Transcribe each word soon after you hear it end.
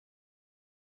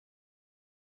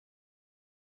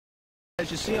As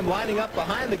you see them lining up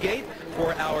behind the gate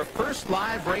for our first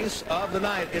live race of the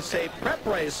night. It's a prep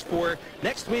race for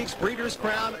next week's Breeders'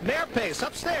 Crown Mare Pace.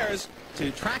 Upstairs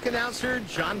to track announcer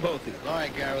John Bothy. All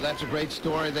right, Gary, well, that's a great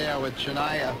story there with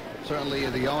SHANIA. Certainly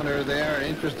the owner there.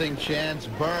 Interesting chance.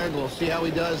 Bird, we'll see how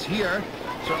he does here.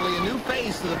 Certainly a new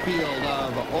face to the field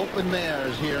of open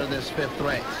mares here in this fifth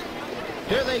race.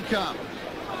 Here they come.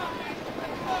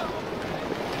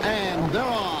 And they're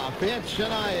off. It's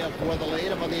SHANIA for the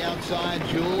lead. Up on the outside,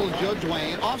 Jules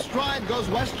Joe-Dwayne. Off stride goes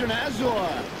Western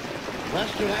Azure.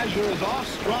 Western Azure is off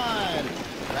stride.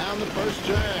 Down the first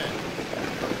turn.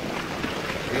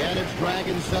 And it's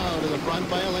Dragon So to the front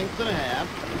by a length and a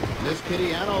half. Miss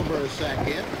Kitty Hanover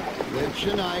second. With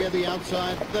SHANIA the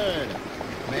outside third.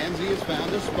 Manzi has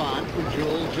found a spot for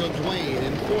Jules Joe-Dwayne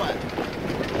in fourth.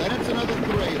 Then it's another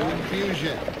three to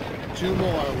Infusion. Two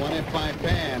more, one if by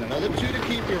Pan. Another two to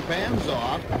keep your pans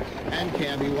off. And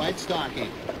Camby White Stocking.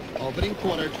 Opening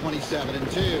quarter, 27 and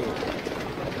 2.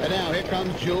 And now here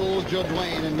comes Jules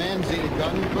Joe-Dwayne and Manzi to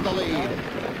gun for the lead.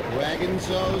 Dragon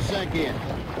So second.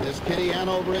 This Kitty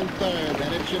Hanover in third.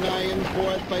 Then it's SHANIA in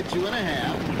fourth by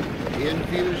 2.5.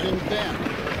 Infusion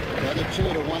fifth. Another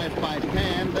two to one if by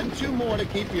Pan. Then two more to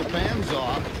keep your pans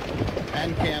off.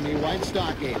 And Camby White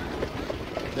Stocking.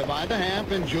 Divide the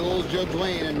half, and Jules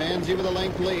Joe-Dwayne and Manzi with a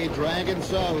length lead. Dragon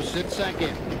So sits second.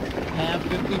 Half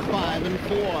 55 and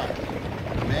 4.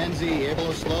 Manzi able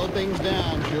to slow things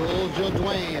down. Jules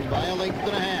Joe-Dwayne by a length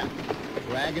and a half.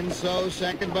 Dragon So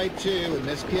second by 2, and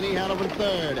Miss Kitty Hanover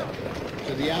third.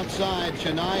 To the outside,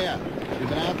 SHANIA. She's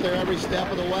been out there every step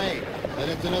of the way. Then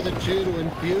it's another two to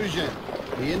Infusion.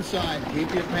 The inside,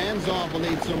 keep your pans off, will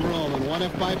need some room, and one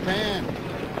if by Pan.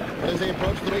 As they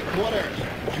approach three quarters,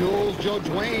 Jules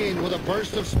Joe-Dwayne with a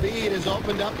burst of speed has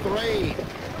opened up three.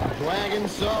 Dragon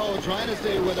So trying to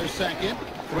stay with her second.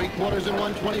 Three quarters and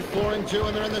 124 and 2,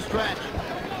 and they're in the stretch.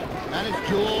 And it's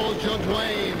Jules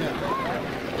Joe-Dwayne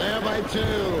there by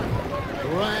 2.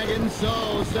 Dragon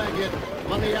So second.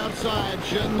 On the outside,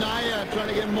 SHANIA trying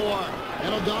to get more.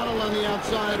 And O'Donnell on the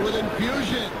outside with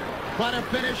Infusion. Trying to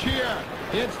finish here.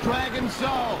 It's Dragon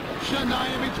So.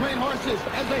 SHANIA between horses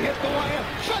as they hit the wire.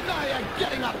 SHANIA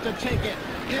getting up to take it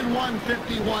in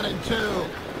 151 and 2.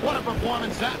 What a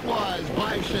performance that was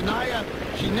by SHANIA.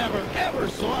 She never ever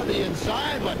saw the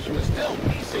inside, but she was still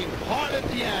piecing hard at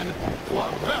the end for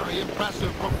a very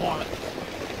impressive performance.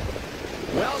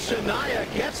 Well, SHANIA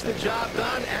gets the job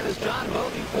done, and as John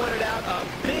Bothy pointed out,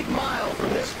 a big mile from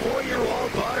this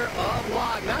 4-year-old daughter of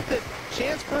Log. Not that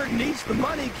Chance Bird needs the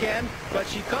money, Ken, but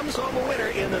she comes home a winner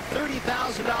in the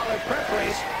 $30,000 prep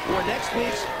race for next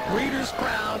week's Breeders'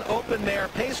 Crown Open Mare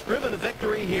Pace, driven to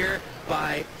victory here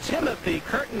by Timothy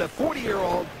Curtin, a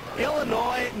 40-year-old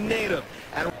Illinois native.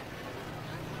 And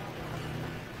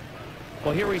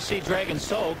well, here we see Dragon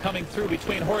So coming through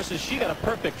between horses. She got a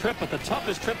perfect trip, but the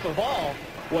toughest trip of all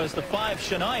was the 5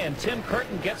 SHANIA, and Tim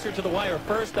Curtin gets her to the wire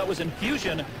first. That was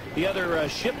Infusion, the other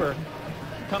shipper,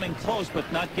 coming close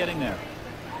but not getting there.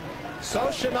 So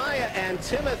SHANIA and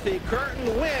Timothy Curtin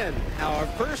win our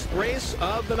first race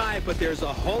of the night, but there's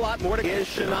a whole lot more to get.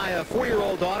 SHANIA,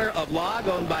 4-year-old daughter of Log,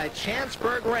 owned by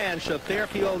Chanceburg Ranch of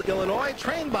Fairfield, Illinois,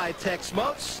 trained by Tex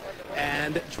Moats,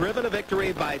 and driven to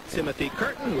victory by Timothy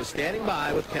Curtin, who is standing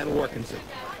by with Ken Warkinson.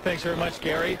 Thanks very much,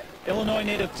 Gary. Illinois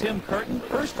native Tim Curtin,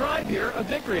 first drive here, a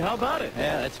victory. How about it?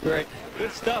 Yeah, that's great.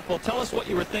 Good stuff. Well, tell us what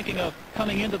you were thinking of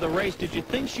coming into the race. Did you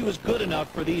think she was good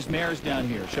enough for these mares down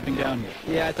here, shipping down here?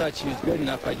 Yeah, I thought she was good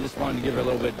enough. I just wanted to give her a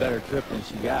little bit better trip than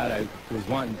she got. I was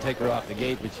wanting to take her off the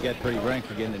gate, but she got pretty rank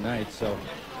again tonight, so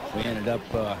we ended up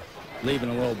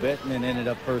leaving a little bit and then ended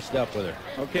up first up with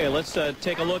her. Okay, let's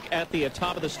take a look at the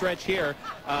top of the stretch here.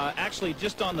 Actually,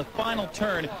 just on the final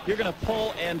turn, you're going to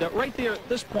pull, and right there at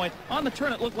this point, on the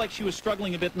turn, it looked like she was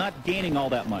struggling a bit, not gaining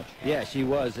all that much. Yeah, she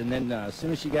was, and then as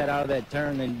soon as she got out of that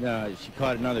turn, then she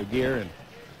caught another gear, and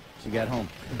she got home.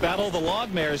 Battle of the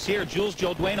log mares here. Jules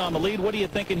Joe-Dwayne on the lead. What are you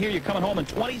thinking here? You're coming home in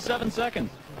 27 seconds.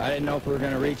 I didn't know if we were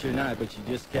going to reach or not, but she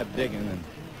just kept digging, and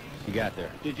she got there.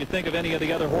 Did you think of any of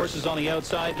the other horses on the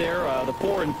outside there? The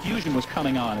 4 Infusion was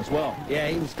coming on as well. Yeah,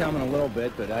 he was coming a little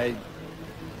bit, but I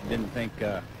didn't think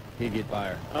he'd get by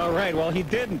her. All right, well, he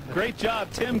didn't. Great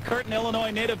job. Tim Curtin, Illinois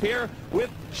native here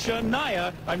with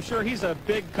SHANIA. I'm sure he's a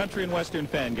big country and western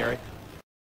fan, Gary.